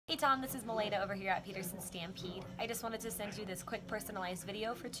Hey Tom, this is Meleda over here at Peterson Stampede. I just wanted to send you this quick personalized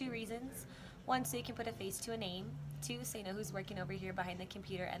video for two reasons. One, so you can put a face to a name. Two, so you know who's working over here behind the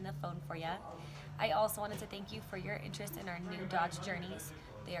computer and the phone for you. I also wanted to thank you for your interest in our new Dodge Journeys.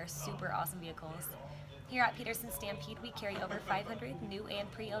 They are super awesome vehicles. Here at Peterson Stampede, we carry over 500 new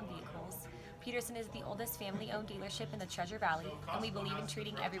and pre-owned vehicles. Peterson is the oldest family-owned dealership in the Treasure Valley, and we believe in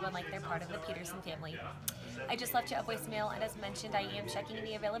treating everyone like they're part of the Peterson family. I just left you a voicemail, and as mentioned, I am checking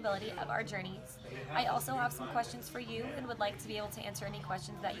the availability of our journeys. I also have some questions for you and would like to be able to answer any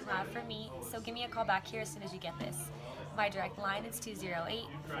questions that you have for me, so give me a call back here as soon as you get this. My direct line is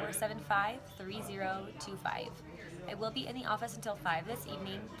 208-475-3025. I will be in the office until 5 this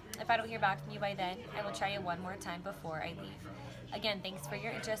evening. If I don't hear back from you by then, I will try you one more time before I leave. Again, thanks for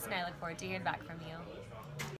your interest, and I look forward to hearing back from you.